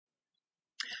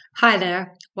Hi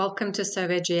there, welcome to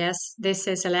SurveyJS. This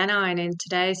is Elena, and in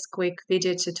today's quick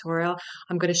video tutorial,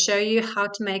 I'm going to show you how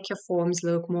to make your forms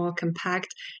look more compact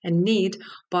and neat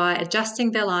by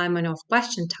adjusting the alignment of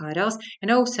question titles and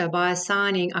also by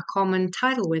assigning a common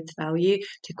title width value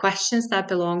to questions that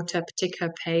belong to a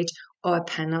particular page or a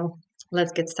panel.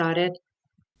 Let's get started.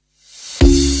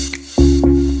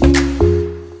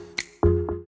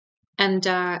 And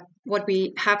what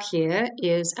we have here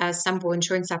is a sample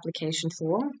insurance application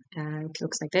form. It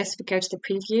looks like this. We go to the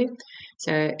preview.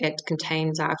 So it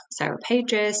contains several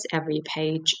pages. Every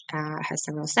page has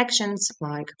several sections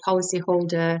like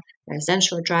policyholder,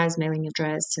 residential address, mailing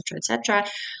address, etc., etc.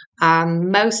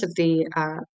 Most of the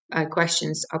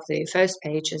questions of the first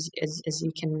page, as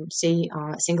you can see,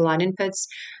 are single line inputs.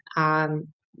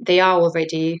 They are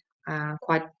already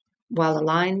quite well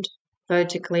aligned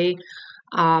vertically.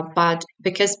 But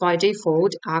because by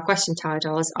default our question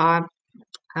titles are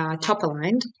top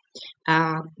aligned,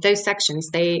 those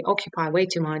sections, they occupy way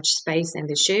too much space than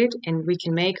they should, and we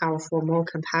can make our form more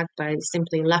compact by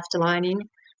simply left aligning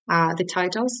the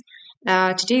titles.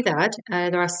 To do that,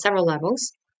 there are several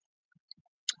levels.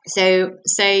 So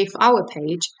say if our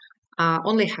page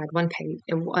only had one page,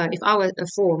 if our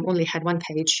form only had one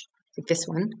page, like this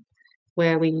one,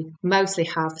 where we mostly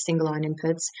have single line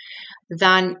inputs,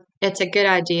 then it's a good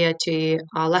idea to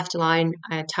left align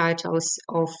titles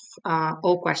of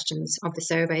all questions of the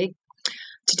survey.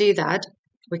 To do that,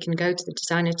 we can go to the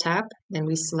Designer tab, then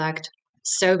we select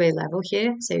Survey Level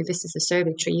here. So this is the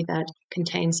survey tree that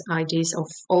contains IDs of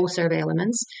all survey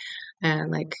elements,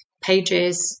 like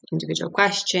pages, individual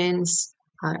questions,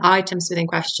 items within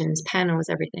questions, panels,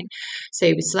 everything. So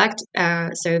we select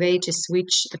survey to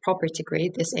switch the property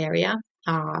grid, this area,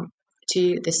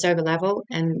 to the survey level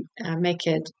and make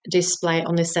it display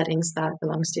on the settings that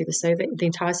belongs to the survey, the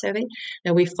entire survey.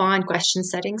 Now we find question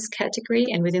settings category,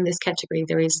 and within this category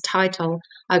there is title,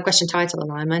 question title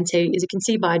alignment. So as you can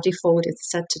see, by default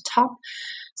it's set to top.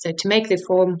 So to make the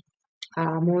form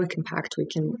more compact, we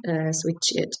can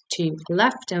switch it to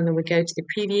left, and then we go to the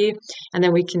preview, and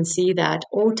then we can see that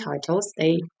all titles,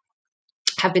 they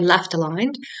have been left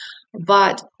aligned,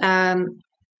 but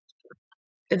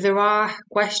there are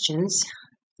questions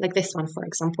like this one, for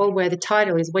example, where the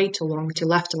title is way too long to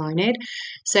left align it.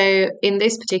 So in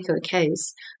this particular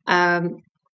case,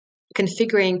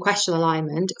 configuring question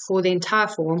alignment for the entire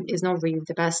form is not really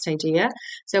the best idea.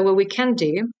 So what we can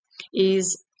do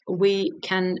is we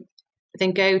can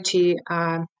then go to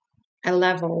a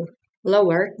level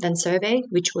lower than survey,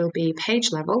 which will be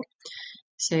page level.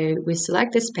 So we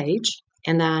select this page,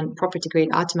 and then property grid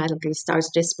automatically starts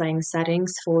displaying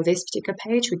settings for this particular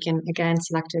page. We can again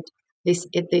select this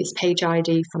page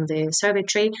ID from the survey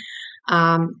tree,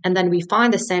 and then we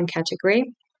find the same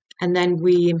category, and then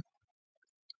we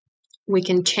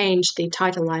can change the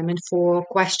title alignment for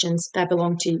questions that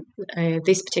belong to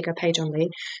this particular page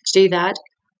only. To do that,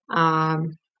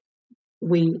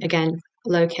 we again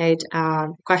locate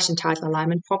question title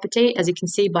alignment property. As you can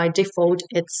see, by default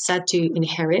it's set to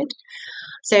inherit.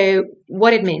 So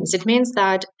what it means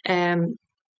that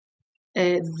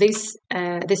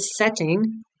this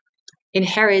setting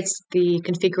inherits the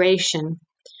configuration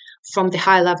from the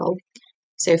high level.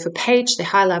 So for page, the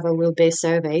high level will be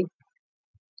survey.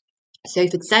 So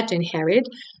if it's set to inherit,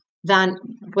 then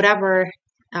whatever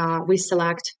we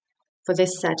select for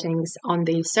this settings on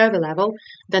the survey level,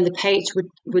 then the page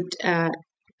would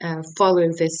follow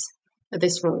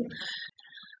this rule.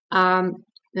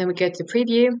 Then we go to the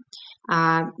preview.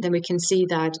 Then we can see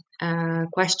that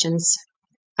question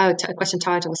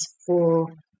titles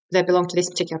that belong to this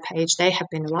particular page, they have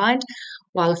been aligned.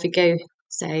 While if we go,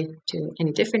 say, to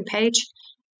any different page,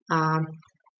 well,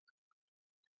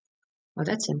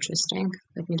 that's interesting.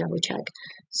 Let me double check.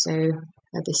 So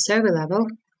at the survey level,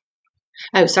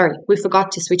 oh, sorry, we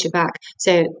forgot to switch it back.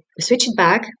 So we switch it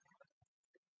back,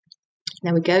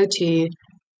 then we go to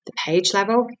the page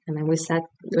level, and then we set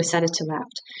it to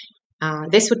left.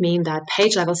 This would mean that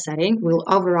page level setting will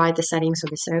override the settings of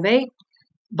the survey,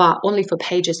 but only for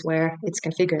pages where it's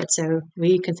configured. So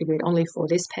we configure it only for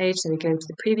this page. So we go to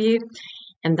the preview,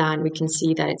 and then we can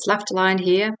see that it's left aligned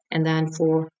here. And then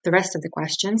for the rest of the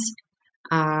questions,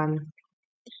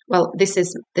 well, this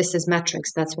is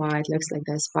metrics. That's why it looks like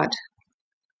this. But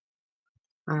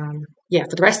yeah,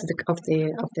 for the rest of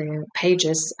the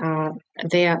pages,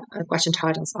 their question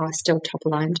titles are still top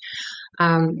aligned.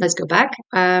 Let's go back.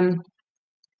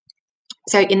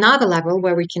 So another level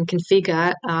where we can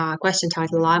configure question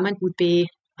title alignment would be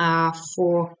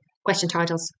for question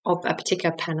titles of a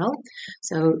particular panel.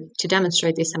 So to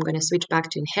demonstrate this, I'm going to switch back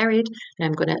to inherit, and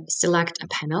I'm going to select a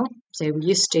panel. So we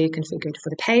used to configure it for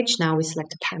the page. Now we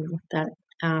select a panel.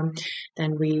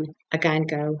 Then we again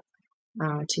go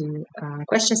to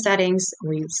question settings.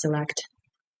 We select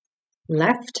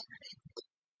left,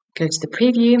 go to the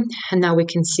preview, and now we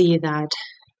can see that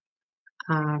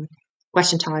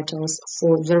question titles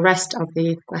for the rest of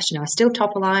the question are still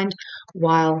top aligned,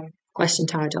 while question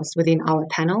titles within our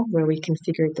panel where we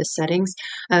configured the settings,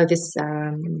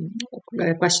 question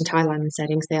title alignment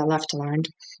settings, they are left aligned.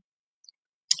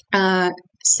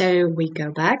 So we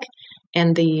go back,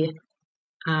 and the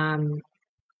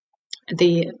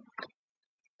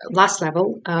last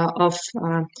level of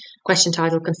question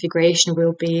title configuration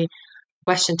will be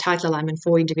question title alignment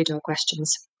for individual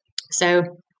questions.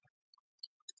 So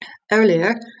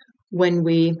earlier, when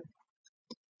we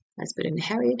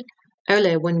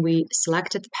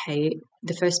selected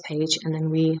the first page, and then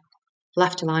we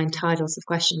left align titles of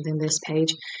questions in this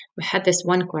page, we had this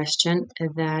one question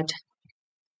that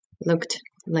looked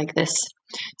like this.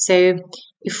 So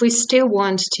if we still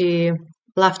want to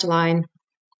left align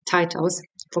titles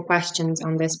for questions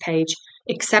on this page,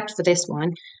 except for this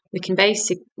one, we can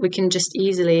just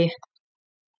easily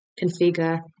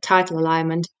configure title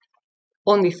alignment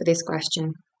only for this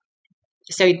question,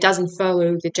 so it doesn't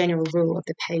follow the general rule of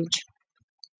the page.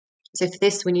 So for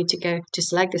this, we need to go to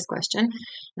select this question,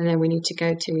 and then we need to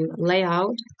go to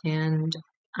layout, and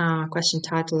question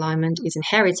title alignment is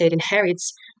inherit. So it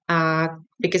inherits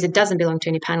because it doesn't belong to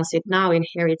any panel, so it now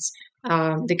inherits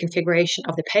the configuration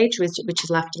of the page, which is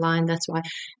left aligned. That's why.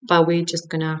 But we're just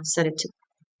gonna set it to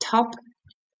top,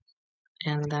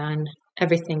 and then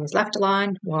everything is left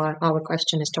aligned while our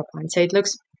question is top aligned. So it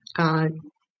looks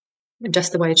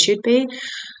just the way it should be.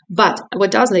 But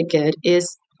what does look good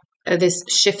is this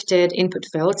shifted input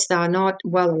fields that are not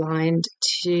well aligned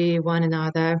to one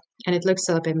another, and it looks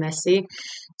a little bit messy.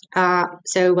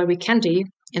 So what we can do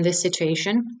in this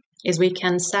situation is we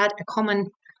can set a common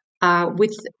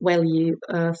width value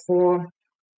for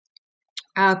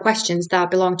questions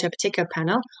that belong to a particular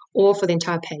panel or for the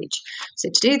entire page. So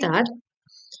to do that,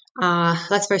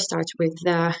 let's first start with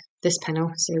this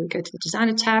panel. So we go to the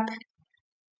Designer tab,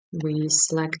 we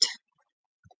select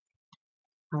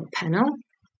our panel,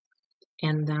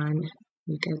 and then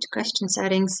we go to question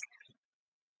settings.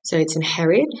 So it's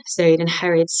inherit, so it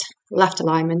inherits left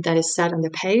alignment that is set on the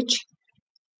page,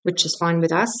 which is fine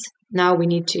with us. Now we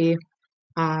need to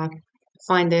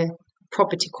find the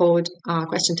property called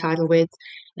question title width,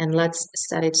 and let's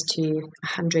set it to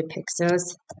 100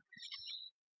 pixels.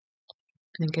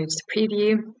 And then go to the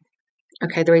preview.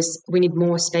 Okay, we need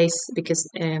more space because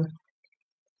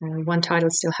one title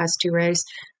still has 2 rows.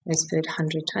 Let's put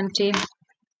 120.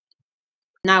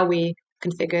 Now we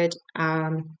configured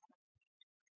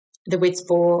the width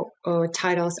for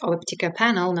titles of a particular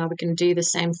panel. Now we can do the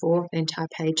same for the entire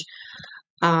page.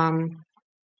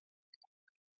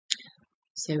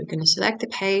 So we're going to select the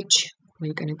page.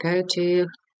 We're going to go to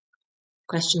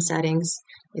question settings.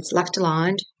 It's left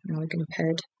aligned. Now we're going to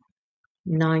put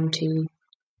 90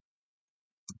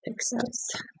 pixels.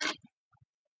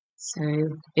 So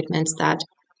it means that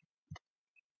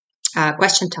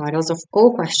question titles of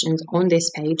all questions on this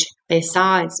page,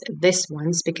 besides this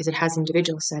one's, because it has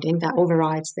individual setting that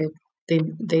overrides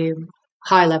the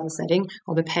high level setting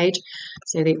of the page.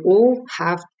 So they all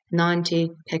have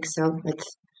 90 pixel width,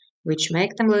 which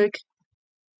make them look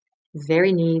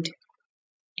very neat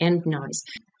and nice.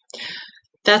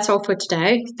 That's all for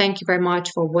today. Thank you very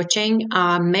much for watching.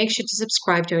 Make sure to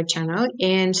subscribe to our channel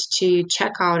and to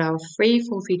check out our free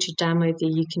full feature demo that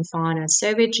you can find at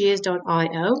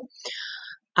SurveyJS.io.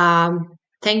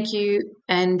 Thank you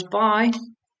and bye.